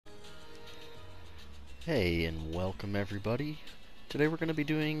Hey, and welcome everybody. Today we're going to be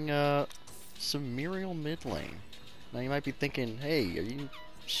doing some Muriel Midlane. Now you might be thinking, hey, are you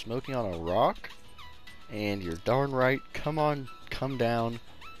smoking on a rock? And you're darn right. Come on, come down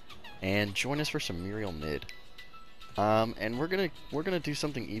and join us for some Muriel Mid. And we're gonna do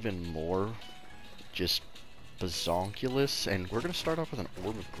something even more just bazonkulous, and we're gonna start off with an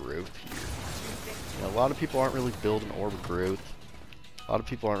Orb of Growth here. You know, a lot of people aren't really building Orb of Growth. A lot of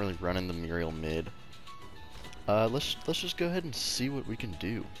people aren't really running the Muriel Mid. Let's just go ahead and see what we can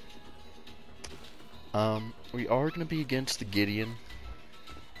do. We are going to be against the Gideon,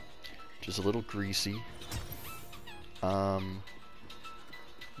 which is a little greasy. You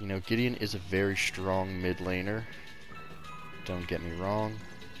know, Gideon is a very strong mid laner, don't get me wrong.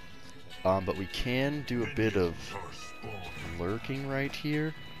 But we can do a bit of lurking right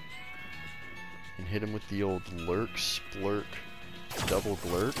here, and hit him with the old lurk, splurk, double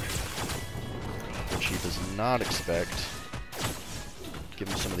glurk, which he does not expect. Give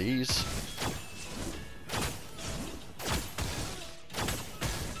him some of these.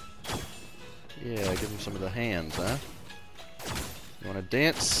 Yeah, give him some of the hands, huh? You wanna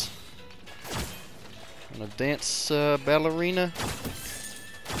dance? Wanna dance, ballerina?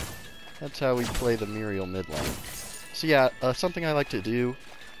 That's how we play the Muriel mid lane. So yeah, something I like to do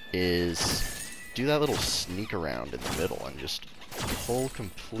is do that little sneak around in the middle and just pull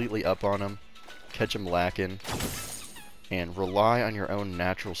completely up on him, catch him lacking, and rely on your own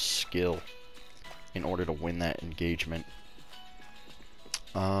natural skill in order to win that engagement.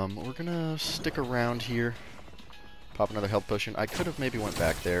 We're gonna stick around here, pop another health potion. I could have maybe went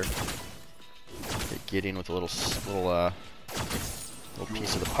back there, get Gideon with a little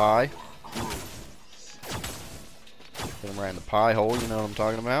piece of the pie. Get him right in the pie hole, you know what I'm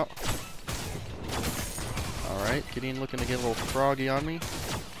talking about. Alright, Gideon looking to get a little froggy on me.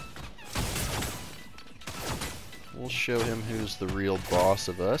 We'll show him who's the real boss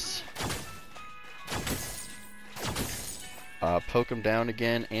of us. Poke him down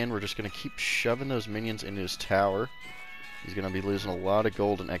again, and we're just going to keep shoving those minions into his tower. He's going to be losing a lot of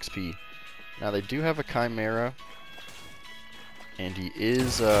gold and XP. Now, they do have a Chimera, and he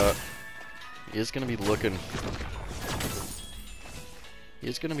is going to be looking... He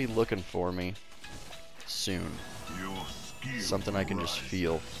is going to be looking for me soon. Something I can just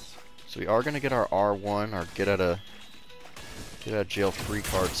feel. So we are going to get our R1, our get out of jail free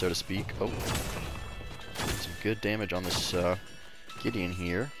card, so to speak. Oh, some good damage on this Gideon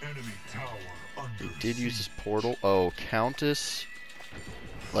here. He did use his portal. Oh, Countess.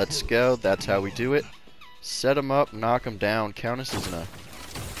 Let's go. That's how we do it. Set him up, knock him down. Countess is in a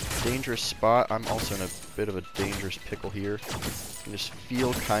dangerous spot. I'm also in a bit of a dangerous pickle here. I can just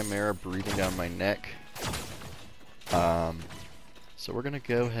feel Chimera breathing down my neck. So we're going to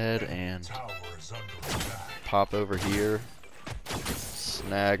go ahead and pop over here.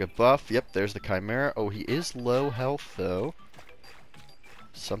 Snag a buff. Yep, there's the Chimera. Oh, he is low health, though.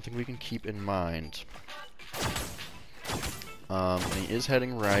 Something we can keep in mind. And he is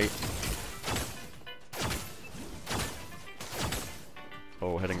heading right.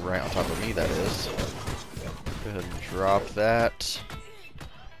 Oh, heading right on top of me, that is. Go ahead and drop that.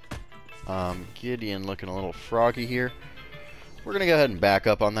 Gideon looking a little froggy here. We're going to go ahead and back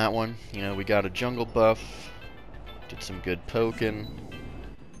up on that one. You know, we got a jungle buff. Did some good poking.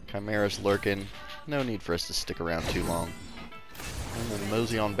 Chimera's lurking. No need for us to stick around too long. And then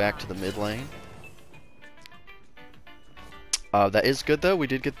mosey on back to the mid lane. That is good, though. We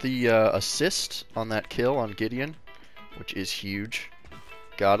did get the assist on that kill on Gideon, which is huge.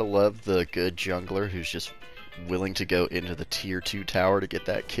 Gotta love the good jungler who's just willing to go into the tier 2 tower to get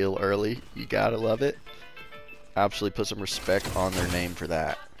that kill early. You gotta love it. Absolutely put some respect on their name for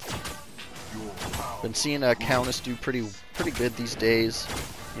that. Been seeing Countess do pretty good these days.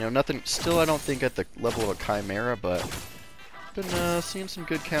 You know, nothing, still I don't think at the level of a Chimera, but been seeing some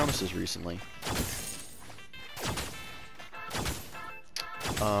good Countesses recently.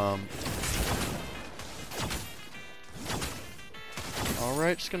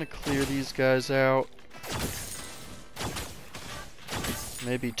 Alright, just gonna clear these guys out.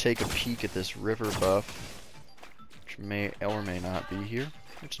 Maybe take a peek at this river buff, which may or may not be here.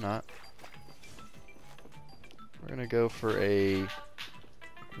 It's not. We're gonna go for a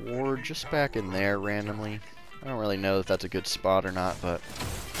ward just back in there randomly. I don't really know if that's a good spot or not, but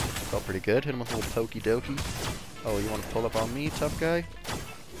felt pretty good. Hit him with a little pokey dokey. Oh, you want to pull up on me, tough guy?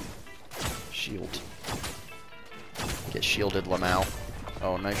 Shield. Get shielded, Lamau.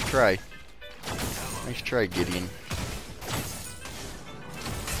 Oh, nice try. Nice try, Gideon.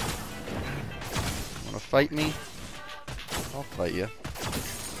 Wanna fight me? I'll fight you.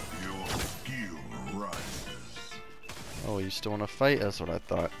 Your skill right. you still want to fight? That's what I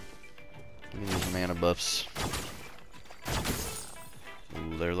thought. Give me these mana buffs.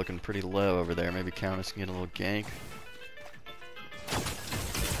 Ooh, they're looking pretty low over there. Maybe Countess can get a little gank.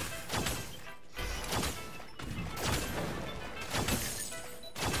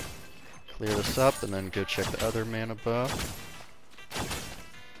 Clear this up and then go check the other mana buff.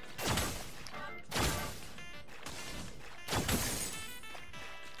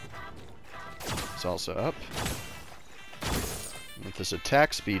 It's also up. With this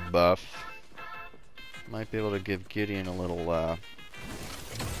attack speed buff, might be able to give Gideon a little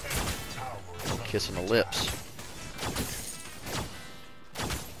kiss on the lips.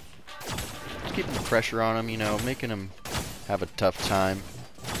 Just keeping the pressure on him, you know, making him have a tough time.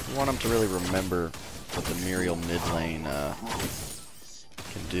 You want him to really remember what the Muriel mid lane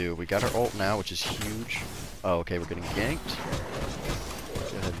can do. We got our ult now, which is huge. Oh, okay, we're getting ganked.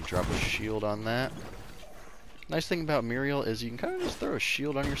 Go ahead and drop a shield on that. Nice thing about Muriel is you can kind of just throw a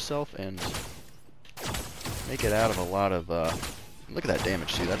shield on yourself and make it out of a lot of, look at that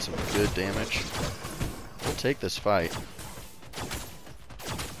damage, too. That's some good damage. We'll take this fight.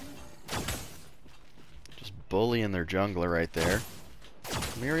 Just bullying their jungler right there.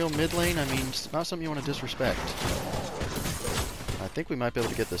 Muriel mid lane, I mean, it's not something you want to disrespect. I think we might be able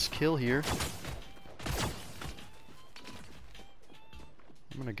to get this kill here.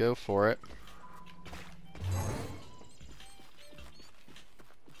 I'm gonna go for it.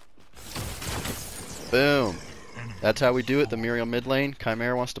 Boom. That's how we do it, the Muriel mid lane.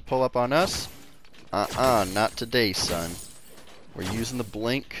 Chimera wants to pull up on us. Not today, son. We're using the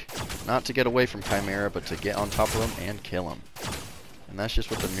blink, not to get away from Chimera, but to get on top of him and kill him. And that's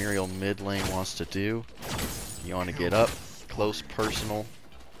just what the Muriel mid lane wants to do. You want to get up, close, personal,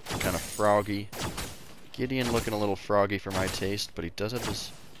 kind of froggy. Gideon looking a little froggy for my taste, but he does have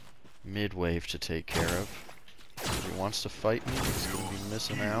his mid wave to take care of. If he wants to fight me, he's going to be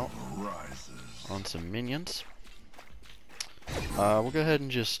missing out on some minions. We'll go ahead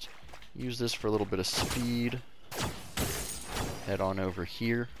and just use this for a little bit of speed. Head on over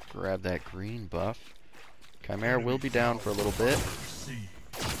here, grab that green buff. Chimera will be down for a little bit.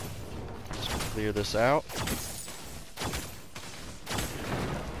 Just clear this out.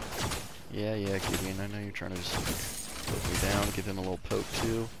 Yeah, Gideon, I know you're trying to just poke me down. Give him a little poke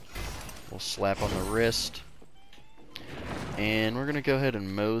too. We'll slap on the wrist. And we're going to go ahead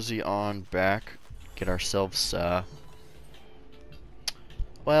and mosey on back. Get ourselves,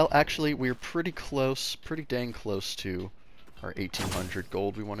 well, actually, we're pretty close, pretty dang close to our 1800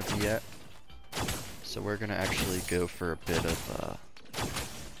 gold we want to be at. So we're going to actually go for a bit of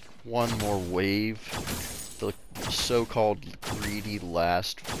one more wave. The so-called greedy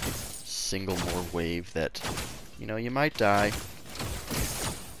last single more wave that, you know, you might die.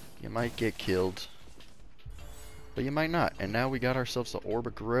 You might get killed. But you might not. And now we got ourselves the Orb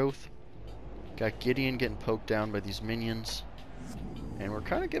of Growth. Got Gideon getting poked down by these minions. And we're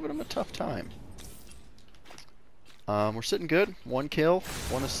kind of giving him a tough time. We're sitting good. 1 kill,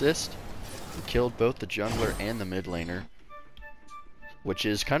 1 assist. We killed both the jungler and the mid laner. Which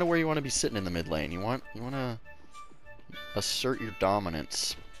is kind of where you want to be sitting in the mid lane. You want to assert your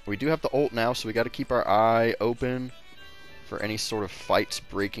dominance. We do have the ult now, so we got to keep our eye open for any sort of fights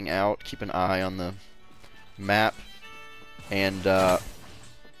breaking out. Keep an eye on the map. And our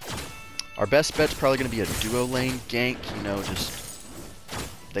best bet's probably going to be a duo lane gank. You know, just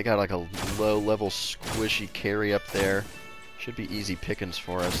they got like a low level squishy carry up there. Should be easy pickings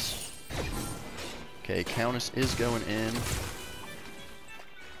for us. Okay, Countess is going in.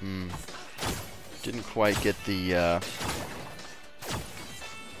 Didn't quite get the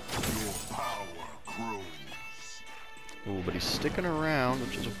ooh, but he's sticking around,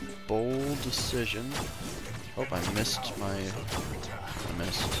 which is a bold decision. Oh, I missed my... I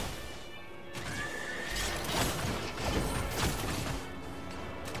missed.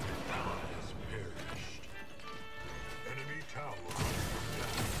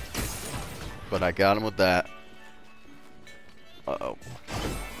 But I got him with that. Uh-oh.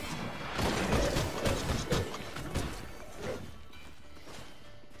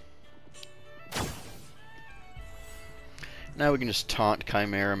 Now we can just taunt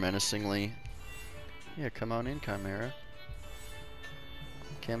Chimera menacingly. Yeah, come on in, Chimera.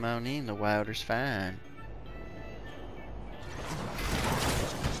 Come on in, the Wilder's fine.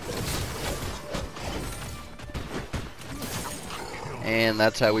 And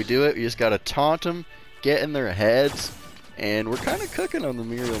that's how we do it. We just gotta taunt them, get in their heads, and we're kind of cooking on the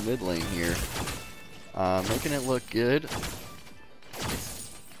Muriel mid lane here. Making it look good.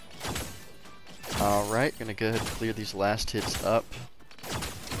 Alright, gonna go ahead and clear these last hits up.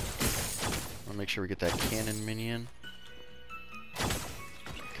 I'll make sure we get that cannon minion.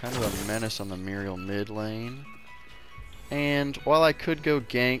 kind of a menace on the Muriel mid lane. And while I could go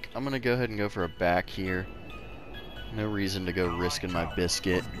gank, I'm going to go ahead and go for a back here. No reason to go risking my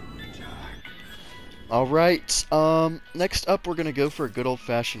biscuit. Alright, next up we're going to go for a good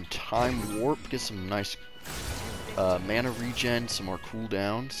old-fashioned time warp. Get some nice mana regen, some more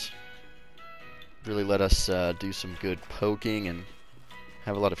cooldowns. Really let us do some good poking and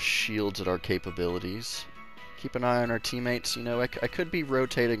have a lot of shields at our capabilities. Keep an eye on our teammates. You know, I could be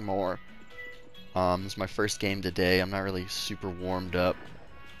rotating more. This is my first game today. I'm not really super warmed up.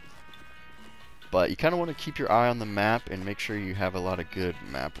 But you kind of want to keep your eye on the map and make sure you have a lot of good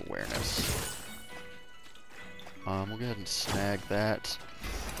map awareness. We'll go ahead and snag that.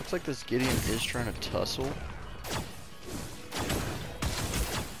 Looks like this Gideon is trying to tussle.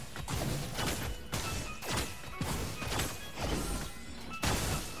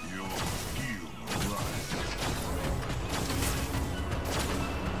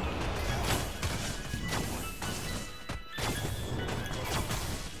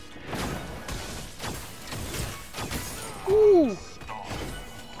 Ooh.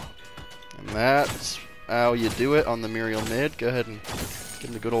 And that's how you do it on the Muriel mid. Go ahead and get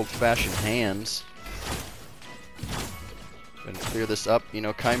in the good old-fashioned hands. And clear this up. You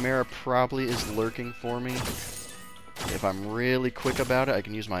know, Chimera probably is lurking for me. If I'm really quick about it, I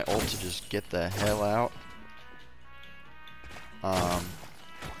can use my ult to just get the hell out.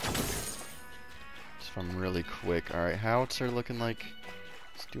 If I'm really quick. Alright, Howitzer looking like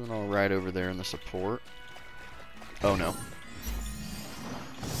it's doing alright over there in the support. Oh no.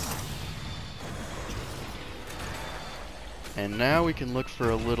 And now we can look for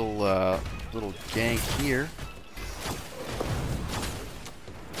a little little gank here.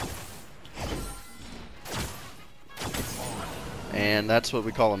 And that's what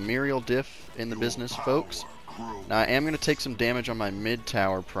we call a Muriel diff in the business, folks. Now I am going to take some damage on my mid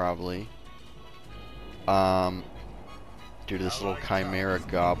tower probably. Due to this little Chimera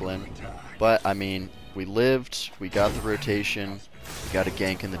goblin. But I mean, we lived, we got the rotation, we got a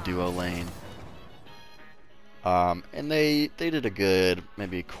gank in the duo lane. And they did a good,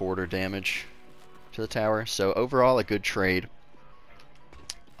 maybe a quarter damage to the tower. So overall, a good trade.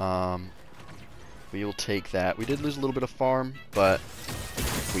 We will take that. We did lose a little bit of farm, but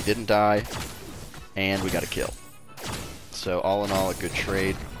we didn't die, and we got a kill. So all in all, a good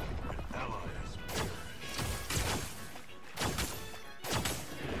trade.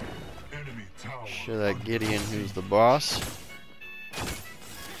 Show that Gideon who's the boss.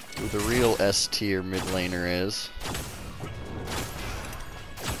 Who the real S tier mid laner is.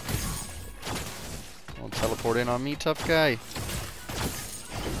 Don't teleport in on me, tough guy.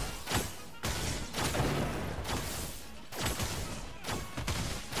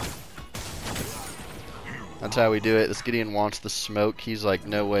 That's how we do it. This Gideon wants the smoke. He's like,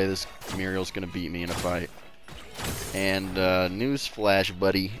 no way this Muriel's gonna beat me in a fight. And newsflash,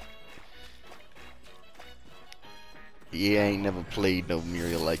 buddy. You ain't never played no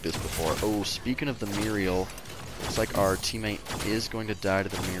Muriel like this before. Oh, speaking of the Muriel, looks like our teammate is going to die to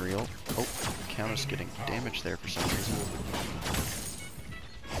the Muriel. Oh, the counter's getting damaged there for some reason.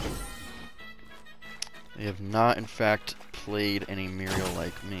 They have not, in fact, played any Muriel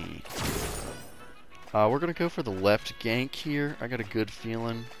like me. We're going to go for the left gank here. I got a good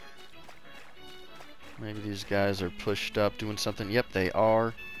feeling. Maybe these guys are pushed up doing something. Yep, they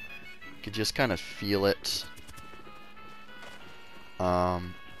are. You could just kind of feel it. But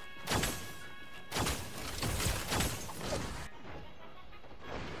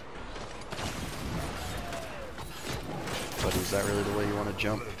is that really the way you want to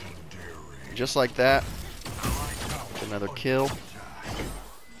jump? Just like that. Another kill.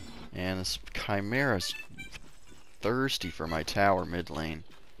 And this Chimera's thirsty for my tower mid lane.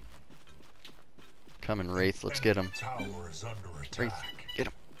 Coming, Wraith. Let's get him. Wraith, get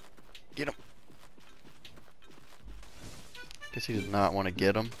him. Get him. Guess he did not want to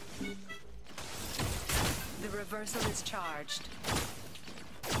get him. The reversal is charged.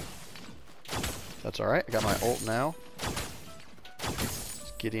 That's alright. I got my ult now.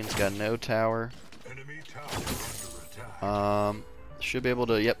 Gideon's got no tower. Should be able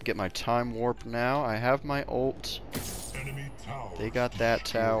to, yep, get my time warp now. I have my ult. They got that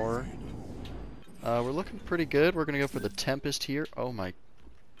tower. We're looking pretty good. We're going to go for the Tempest here. Oh my.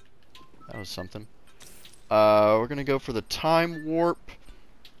 That was something. We're going to go for the time warp.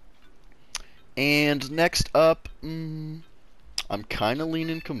 And next up, I'm kind of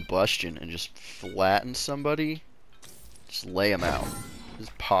leaning combustion and just flatten somebody. Just lay them out.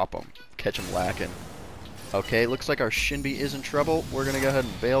 Just pop them. Catch them lacking. Okay, looks like our Shinbi is in trouble. We're going to go ahead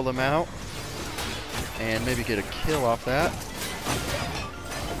and bail them out. And maybe get a kill off that.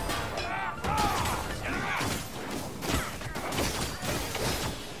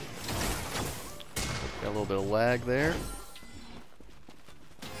 a little bit of lag there.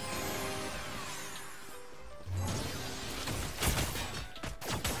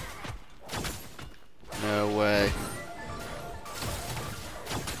 No way.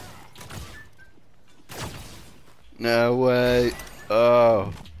 No way.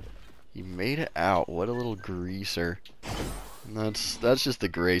 Oh. He made it out. What a little greaser. And that's just the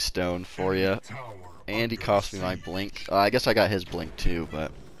Greystone for you. And he cost me my blink. I guess I got his blink too,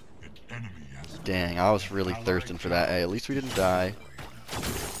 but dang, I was really thirsting for that. Hey, at least we didn't die,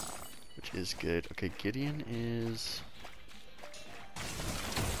 which is good. Okay, Gideon is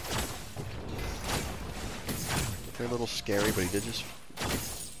a little scary, but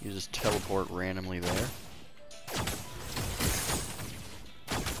he just teleport randomly there.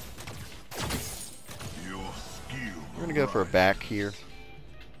 We're gonna go for a back here.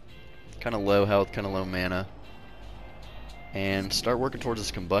 Kind of low health, kind of low mana. And start working towards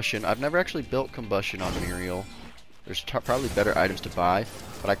this combustion. I've never actually built combustion on Muriel. There's probably better items to buy,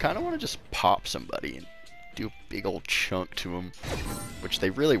 but I kind of want to just pop somebody and do a big old chunk to them, which they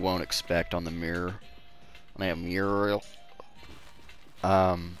really won't expect on the mirror. On a Muriel.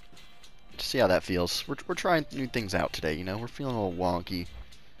 See how that feels. We're trying new things out today, you know. We're feeling a little wonky.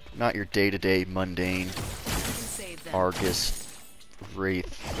 Not your day-to-day mundane Argus,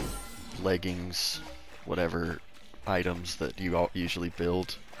 Wraith, leggings, whatever items that you all usually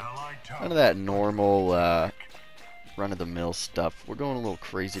build. None of that normal run-of-the-mill stuff. We're going a little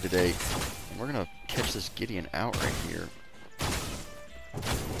crazy today, and we're gonna catch this Gideon out right here.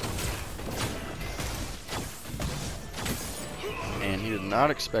 And he did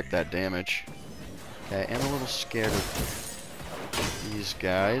not expect that damage. Okay, I am a little scared of these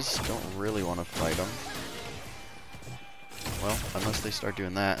guys. Don't really want to fight them. Well, unless they start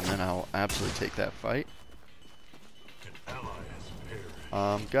doing that, and then I'll absolutely take that fight.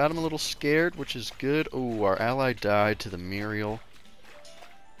 Got him a little scared, which is good. Oh, our ally died to the Muriel.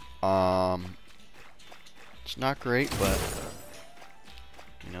 It's not great, but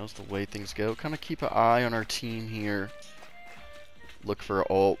you know, it's the way things go. Kind of keep an eye on our team here. Look for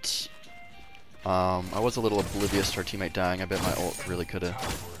ults. I was a little oblivious to our teammate dying. I bet my ult really could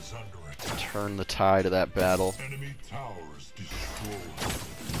have turned the tide of that battle.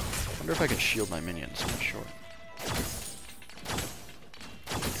 Wonder if I can shield my minions. I'm not sure.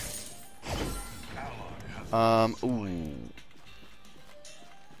 Ooh.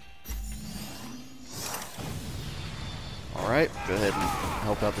 Alright, go ahead and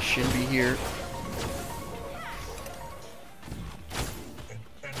help out the Shinbi here.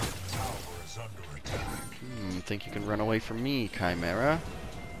 Think you can run away from me, Chimera?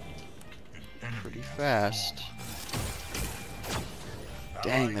 Pretty fast.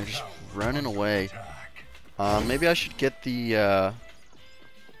 Dang, they're just running away. Maybe I should get the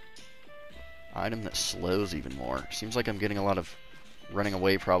item that slows even more. Seems like I'm getting a lot of running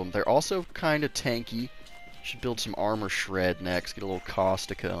away problem. They're also kind of tanky. Should build some armor shred next. Get a little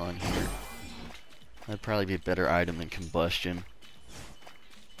Caustica on here. That'd probably be a better item than combustion.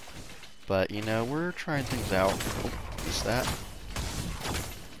 But, you know, we're trying things out. Oh, what's that?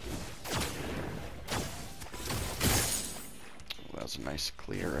 Oh, that was a nice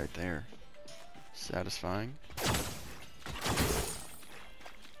clear right there. Satisfying.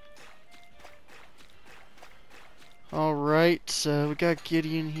 Alright, so we got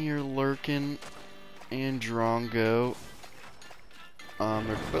Gideon here lurking, and Drongo.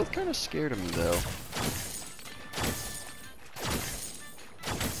 They're both kind of scared of me, though.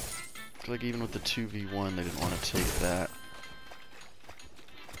 Like even with the 2v1, they didn't want to take that.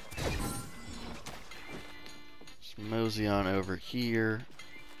 Let's mosey on over here.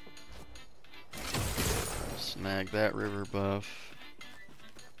 Snag that river buff.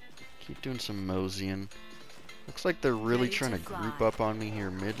 Keep doing some moseying. Looks like they're really trying to group up on me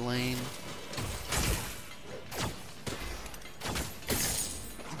here mid lane.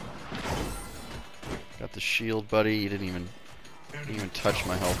 Got the shield buddy, he didn't even touch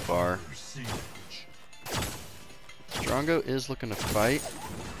my health bar. Drongo is looking to fight,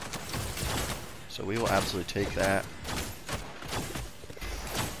 so we will absolutely take that.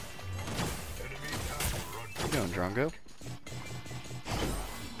 Where you going, Drongo?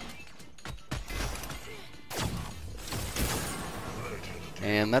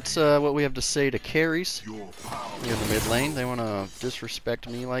 And that's what we have to say to carries here in the mid lane. They want to disrespect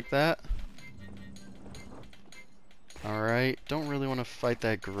me like that. Alright, don't really want to fight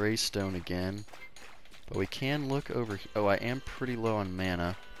that Greystone again. But we can look over here. Oh, I am pretty low on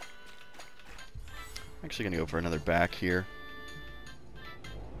mana. I'm actually going to go for another back here.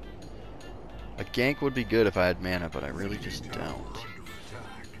 A gank would be good if I had mana, but I really just don't.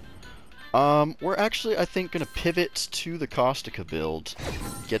 We're actually, I think, gonna pivot to the Caustica build.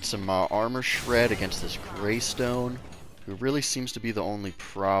 Get some armor shred against this Greystone, who really seems to be the only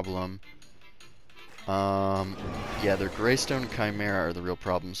problem. Yeah, their Greystone and Chimera are the real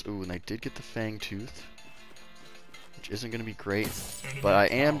problems. Ooh, and they did get the Fang Tooth, which isn't gonna be great. But I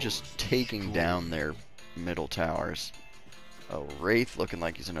am just taking down their middle towers. Oh, Wraith looking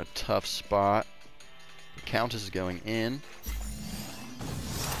like he's in a tough spot. The Countess is going in.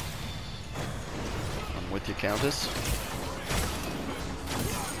 I'm with you, Countess.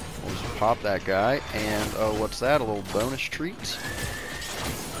 We'll just pop that guy. And, oh, what's that? A little bonus treat?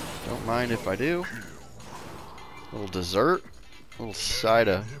 Don't mind if I do. A little dessert. A little side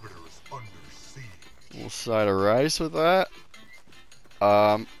of rice with that.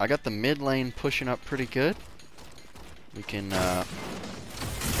 I got the mid lane pushing up pretty good. We can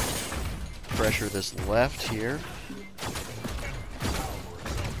pressure this left here.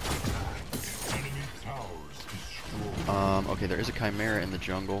 Okay, there is a Chimera in the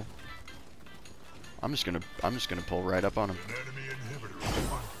jungle. I'm just gonna pull right up on him.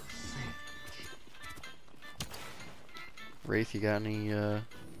 Wraith, you got any another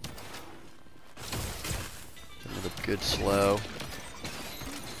good slow?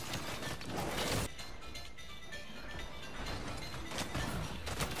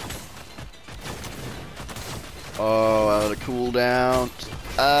 Oh, out of the cooldown.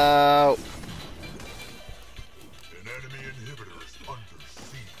 Oh. An enemy inhibitor is under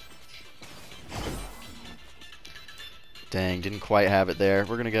siege. Dang, didn't quite have it there.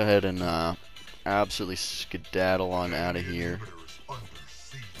 We're gonna go ahead and absolutely skedaddle on out of here.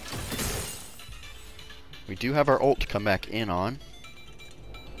 We do have our ult to come back in on.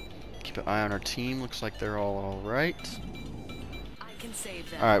 Keep an eye on our team. Looks like they're all alright. I can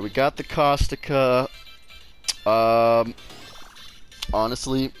save them. Alright, we got the Caustica.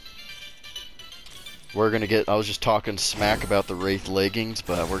 Honestly, we're gonna get, I was just talking smack about the Wraith leggings,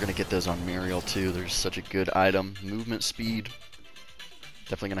 but we're gonna get those on Muriel too. There's such a good item. Movement speed.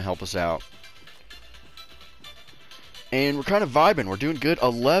 Definitely gonna help us out. And we're kind of vibing. We're doing good.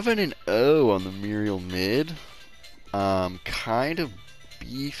 11-0 on the Muriel mid. Kind of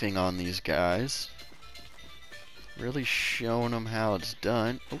beefing on these guys. Really showing them how it's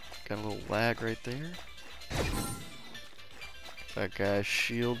done. Oh, got a little lag right there. That guy's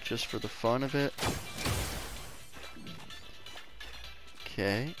shield just for the fun of it.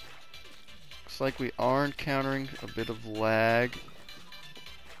 Okay. Looks like we are encountering a bit of lag.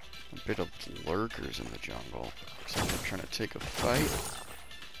 A bit of lurkers in the jungle. Looks like they're trying to take a fight.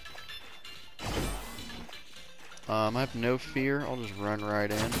 I have no fear. I'll just run right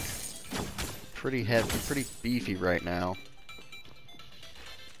in. Pretty heavy, pretty beefy right now.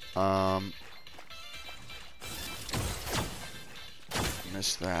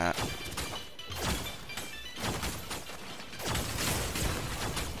 Missed that.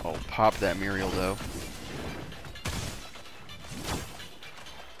 Oh, pop that Muriel though.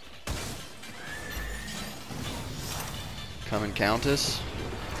 Coming Countess.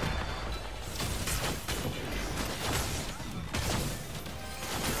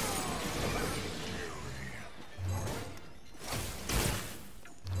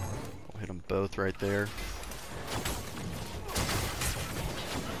 We'll hit them both right there.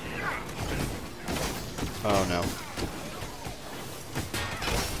 Oh no.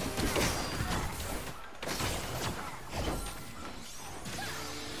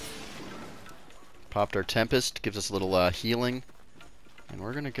 Popped our Tempest, gives us a little healing. And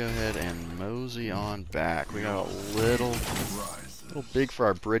we're gonna go ahead and mosey on back. We got a little big for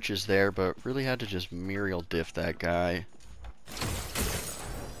our britches there, but really had to just Muriel diff that guy.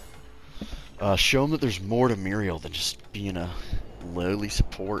 Show him that there's more to Muriel than just being a lowly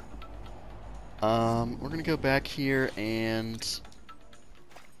support. We're gonna go back here and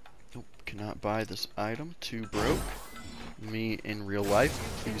nope, cannot buy this item. Too broke. Me in real life.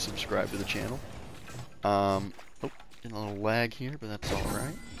 Please subscribe to the channel. Oh, getting a little lag here, but that's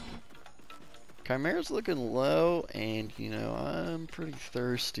alright. Chimera's looking low, and you know, I'm pretty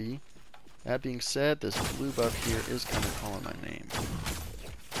thirsty. That being said, this blue buff here is kind of calling my name.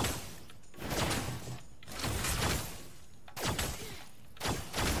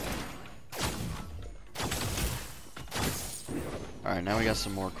 Alright, now we got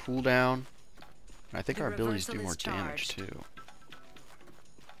some more cooldown. I think our abilities do more damage too.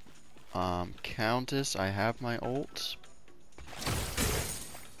 Countess, I have my ult.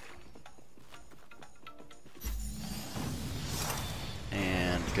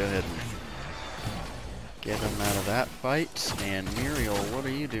 And go ahead and get him out of that fight. And Muriel, what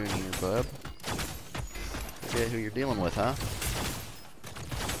are you doing here, bub? Forget who you're dealing with, huh?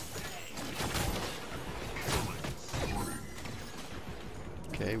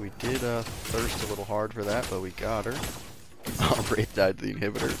 Okay, we did thirst a little hard for that, but we got her. Oh, Wraith died to the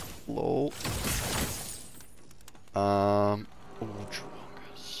inhibitor. Lol. Ultra.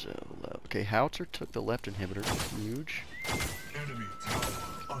 So low. Okay, Howitzer took the left inhibitor. Huge. Enemy tower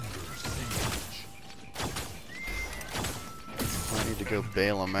under siege. I need to go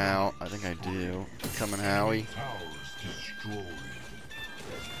bail him out. I think I do. Coming, Howie. Towers destroyed.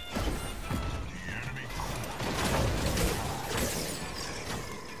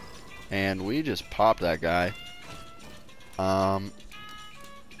 And we just popped that guy.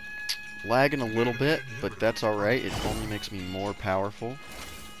 Lagging a little bit, but that's alright. It only makes me more powerful.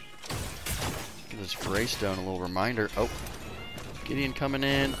 Give this Greystone a little reminder. Oh, Gideon coming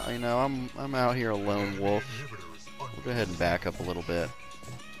in. I know I'm out here a lone wolf. We'll go ahead and back up a little bit.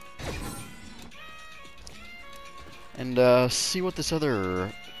 And see what this other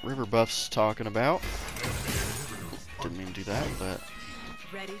river buff's talking about. Didn't mean to do that, but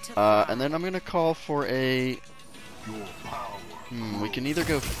Ready to fly. and then I'm gonna call for a. We can either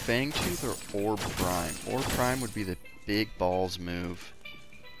go Fangtooth or Orb Prime. Orb Prime would be the big balls move.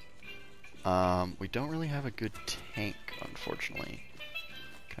 We don't really have a good tank, unfortunately.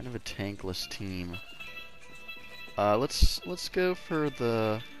 Kind of a tankless team. Let's go for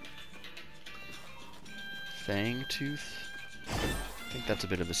the Fangtooth. I think that's a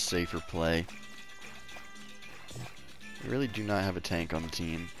bit of a safer play. We really do not have a tank on the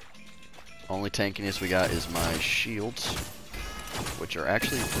team. Only tankiness we got is my shields, which are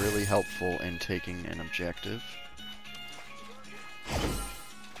actually really helpful in taking an objective.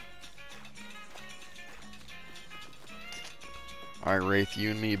 Alright, Wraith, you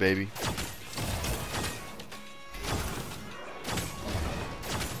and me, baby.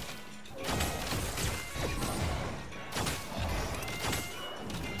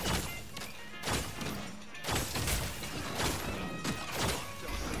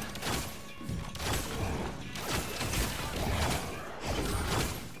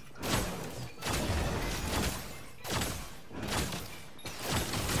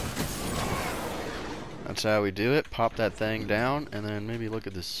 That's how we do it. Pop that thing down, and then maybe look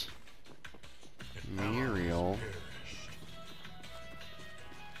at this Muriel.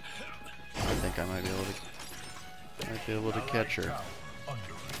 I think I might be able to catch her.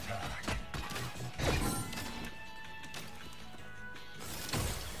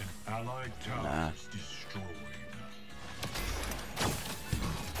 Nah.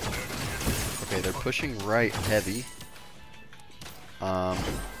 Okay, they're pushing right heavy.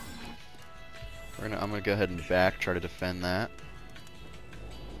 I'm gonna go ahead and back, try to defend that.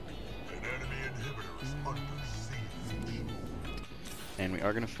 And we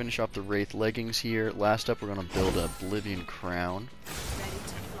are gonna finish off the Wraith leggings here. Last up, we're gonna build a Oblivion Crown.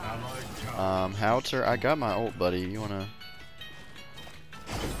 Howitzer, I got my ult, buddy. You wanna?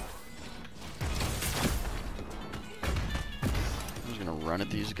 I'm just gonna run at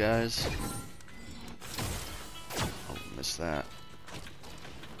these guys. Oh, missed that.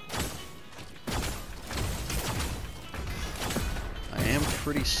 I am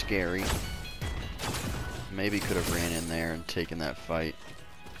pretty scary. Maybe could have ran in there and taken that fight.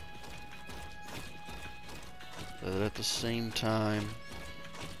 But at the same time,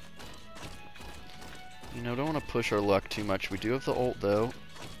 you know, don't want to push our luck too much. We do have the ult though,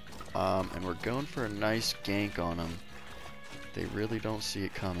 and we're going for a nice gank on them. They really don't see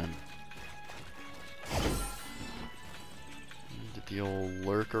it coming. Did the old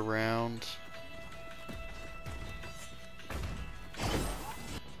lurk around.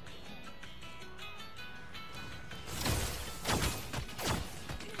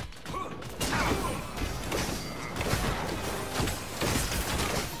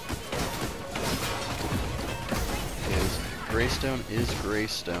 Greystone is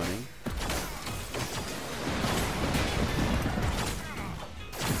greystoning.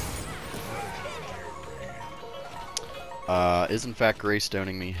 Is in fact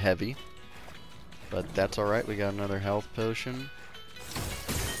greystoning me heavy. But that's alright, we got another health potion.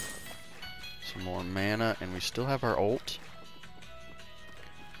 Some more mana, and we still have our ult.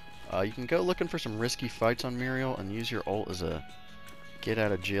 You can go looking for some risky fights on Muriel and use your ult as a get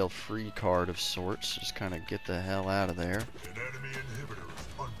out of jail free card of sorts. Just kind of get the hell out of there. An enemy inhibitor is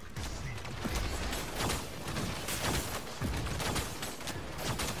under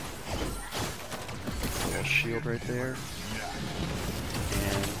siege. Little shield right there.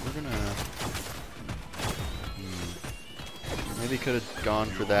 And we're gonna maybe could have gone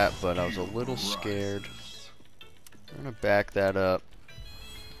for that, but I was a little scared. I'm gonna back that up.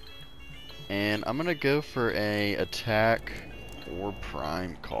 And I'm gonna go for a attack or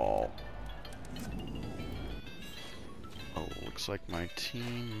prime call. Oh, Looks like my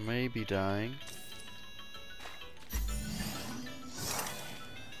team may be dying.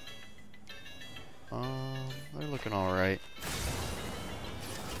 They're looking alright.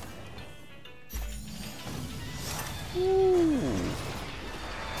 Ooh.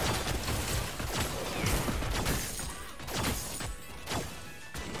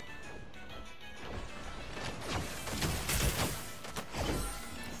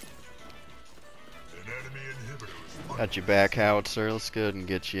 Got you back, howitzer. Let's go ahead and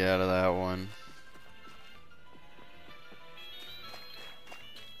get you out of that one.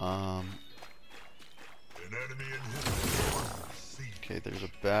 Okay, there's a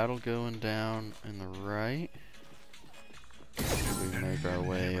battle going down in the right. We make our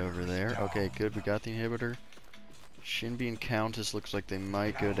way over there. Okay, good. We got the inhibitor. Shinbi and Countess looks like they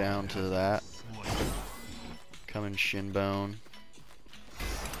might go down to that. Coming Shinbone.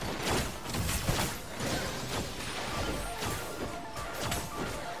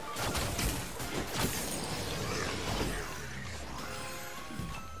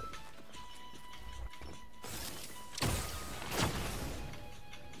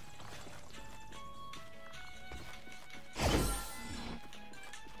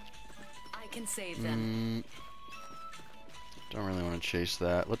 Can save them. Don't really want to chase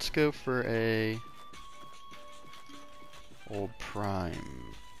that. Let's go for a old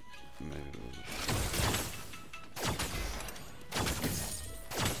prime move.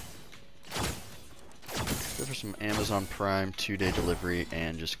 Go for some Amazon Prime 2-day delivery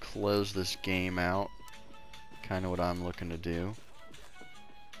and just close this game out. Kind of what I'm looking to do.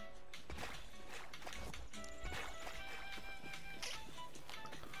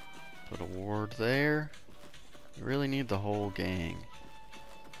 Put a ward there. You really need the whole gang.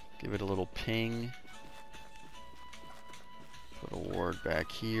 Give it a little ping. Put a ward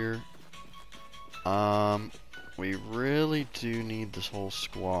back here. We really do need this whole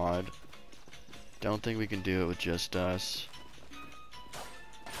squad. Don't think we can do it with just us.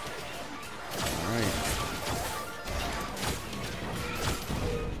 Alright.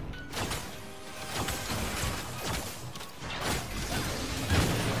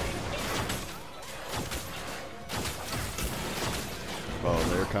 Oh,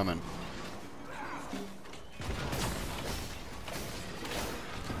 they're coming.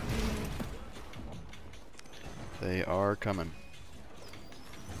 They are coming.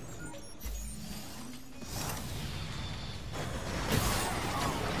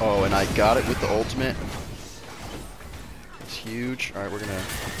 Oh, and I got it with the ultimate. It's huge. Alright, we're gonna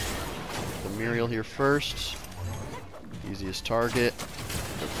put the Muriel here first. Easiest target. Go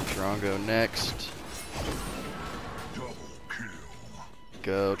for Drongo next.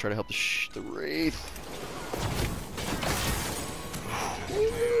 Go, try to help the Wraith.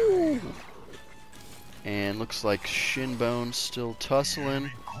 Woo! And looks like Shinbone's still tussling,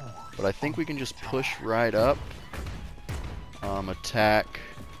 but I think we can just push right up. Attack.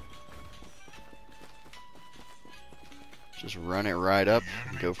 Just run it right up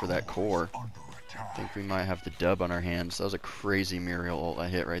and go for that core. I think we might have the dub on our hands. That was a crazy Muriel ult I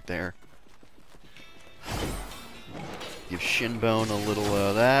hit right there. Give Shinbone a little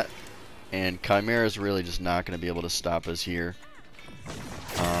of that, and Chimera's really just not going to be able to stop us here.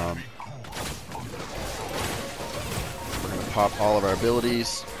 We're going to pop all of our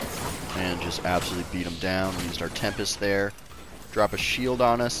abilities and just absolutely beat them down. We used our Tempest there, drop a shield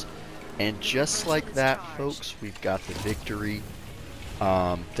on us, and just like that, folks, we've got the victory.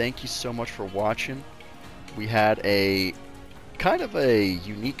 Thank you so much for watching. We had a kind of a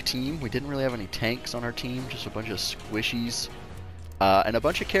unique team. We didn't really have any tanks on our team, just a bunch of squishies. And a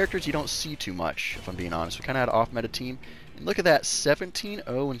bunch of characters you don't see too much, if I'm being honest. We kind of had an off-meta team. And look at that,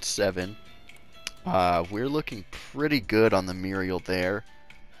 17-0-7. We're looking pretty good on the Muriel there.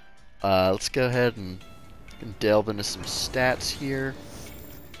 Let's go ahead and delve into some stats here.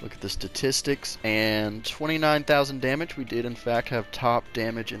 Look at the statistics. And 29,000 damage. We did, in fact, have top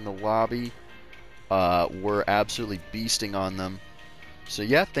damage in the lobby. We're absolutely beasting on them. So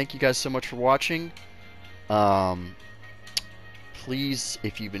yeah, thank you guys so much for watching. Please,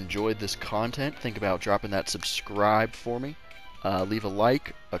 if you've enjoyed this content, think about dropping that subscribe for me. Leave a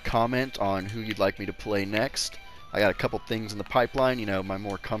like, a comment on who you'd like me to play next. I got a couple things in the pipeline, you know, my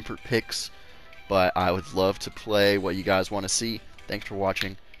more comfort picks, but I would love to play what you guys want to see. Thanks for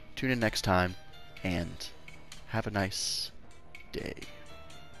watching. Tune in next time, and have a nice day.